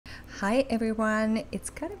Hi everyone, it's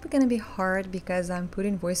kind of gonna be hard because I'm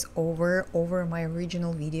putting voiceover over my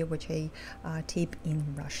original video which I tape in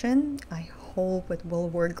Russian. I hope it will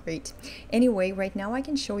work great. Anyway, right now I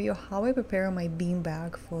can show you how I prepare my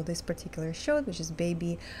beanbag for this particular shot, which is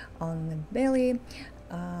baby on the belly.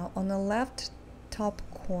 On the left top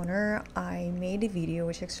corner I made a video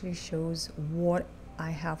which actually shows what I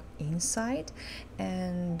have inside,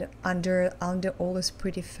 and under all this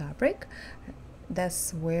pretty fabric,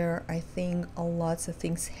 that's where I think a lots of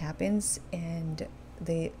things happens, and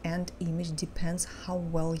the end image depends how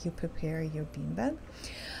well you prepare your beanbag.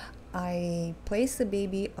 I place the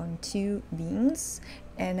baby on two beans,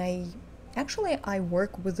 and I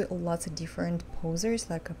work with lots of different posers,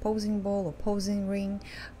 like a posing ball or posing ring.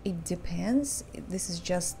 It depends. This is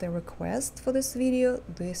just the request for this video,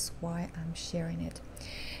 this is why I'm sharing it.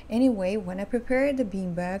 Anyway, when I prepare the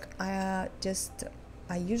beanbag,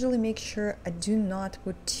 I usually make sure I do not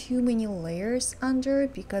put too many layers under,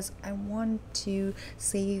 because I want to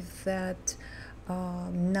save that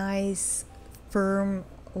nice firm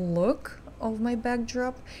look of my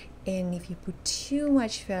backdrop. And if you put too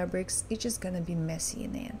much fabrics, it's just gonna be messy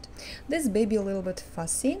in the end. This baby a little bit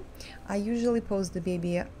fussy. I usually pose the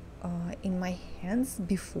baby in my hands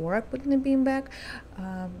before I put in the beanbag,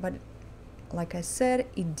 but like I said,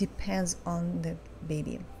 it depends on the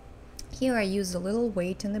baby. Here I use a little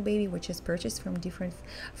weight in the baby, which is purchased from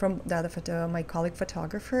the other my colleague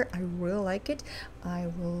photographer. I really like it. I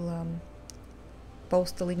will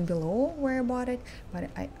post the link below where I bought it, but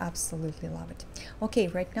I absolutely love it. Okay,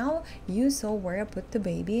 right now you saw where I put the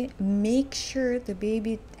baby. Make sure the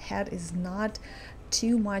baby head is not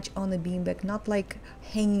too much on the beanbag, not like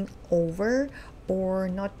hanging over or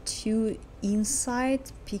not too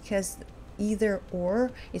inside, because either or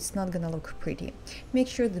it's not gonna look pretty. Make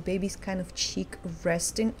sure the baby's kind of cheek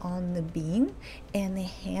resting on the bean and the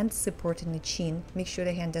hand supporting the chin. Make sure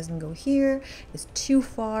the hand doesn't go here, it's too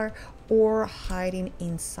far, or hiding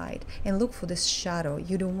inside. And look for this shadow.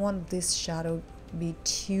 You don't want this shadow be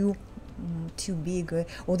too big,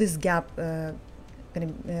 or this gap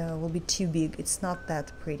will be too big. It's not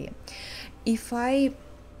that pretty. If I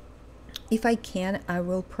can, I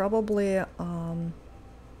will probably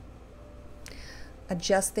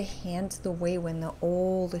adjust the hand the way when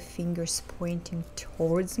all the fingers pointing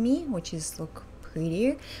towards me, which is look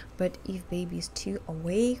prettier. But if baby is too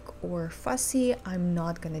awake or fussy, I'm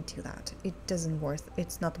not gonna do that.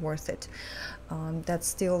 It's not worth it. That's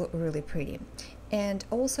still really pretty. And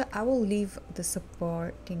also I will leave the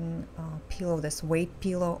supporting pillow, this weight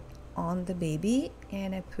pillow, on the baby,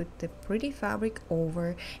 and I put the pretty fabric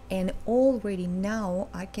over, and already now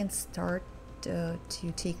I can start to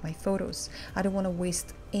take my photos. I don't want to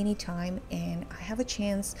waste any time, and I have a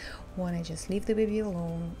chance when I just leave the baby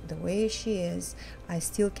alone the way she is. I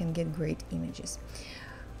still can get great images.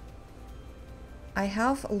 I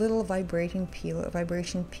have a little vibration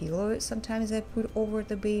pillow sometimes I put over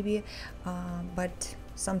the baby, but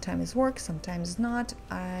sometimes it works, sometimes not.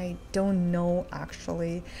 I don't know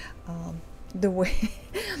actually the way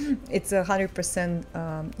it's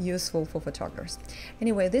 100% useful for photographers.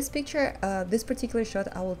 Anyway, this picture, this particular shot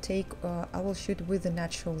I will shoot with the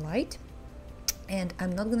natural light, and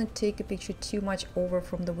I'm not gonna take a picture too much over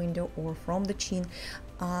from the window or from the chin.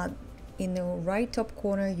 In the right top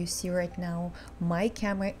corner you see right now my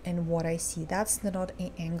camera and what I see. That's not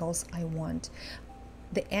the angles I want.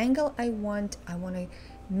 The angle I want to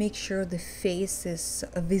make sure the face is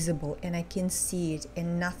visible and I can see it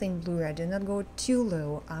and nothing blurry. I do not go too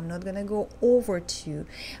low. I'm not gonna go over too.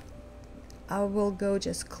 I will go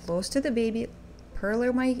just close to the baby,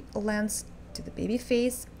 parallel my lens to the baby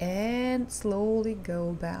face, and slowly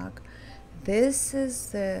go back. This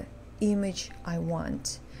is the image I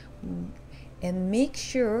want. And make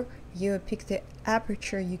sure you pick the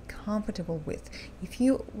aperture you're comfortable with. If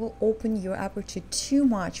you will open your aperture too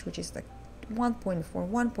much, which is like 1.4,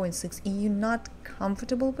 1.6, and you're not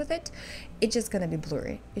comfortable with it, it's just gonna be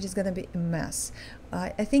blurry. It's just gonna be a mess. I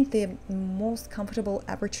think the most comfortable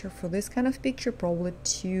aperture for this kind of picture probably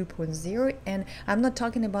 2.0, and I'm not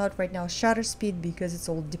talking about right now shutter speed, because it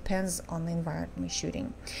all depends on the environment we're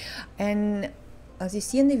shooting. And as you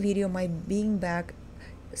see in the video, my beanbag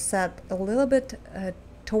sat a little bit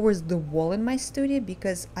towards the wall in my studio,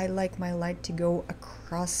 because I like my light to go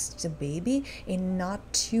across the baby and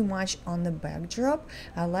not too much on the backdrop.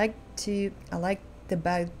 I like the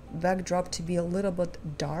backdrop to be a little bit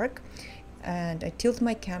dark, and I tilt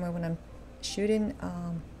my camera when I'm shooting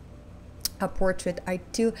a portrait.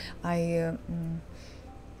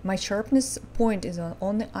 My sharpness point is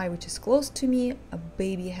on the eye, which is close to me. A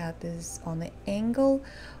baby head is on the angle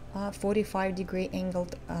 45-degree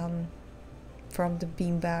angled from the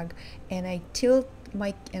beanbag, and I'm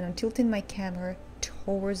tilting my camera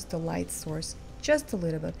towards the light source just a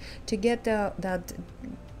little bit to get that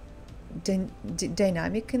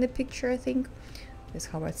dynamic in the picture, I think is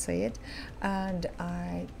how I say it. And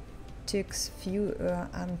I'm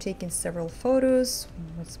taking several photos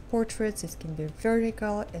with portraits. It can be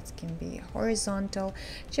vertical, it can be horizontal.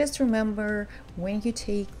 Just remember, when you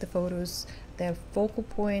take the photos, the focal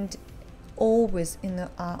point always in the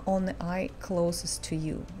on the eye closest to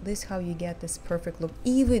you. This is how you get this perfect look,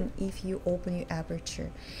 even if you open your aperture.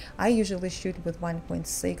 I usually shoot with 1.6,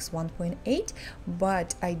 1.8,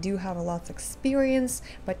 but I do have a lot of experience.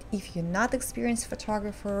 But if you're not experienced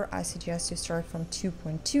photographer, I suggest you start from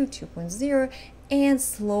 2.2, 2.0 and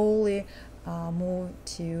slowly move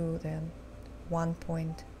to the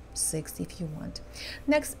 1.6 if you want.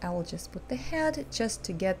 Next, I will just put the head just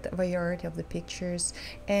to get the variety of the pictures,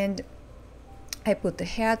 and I put the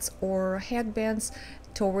hats or headbands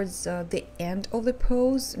towards the end of the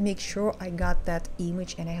pose. Make sure I got that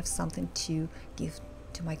image and I have something to give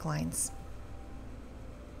to my clients.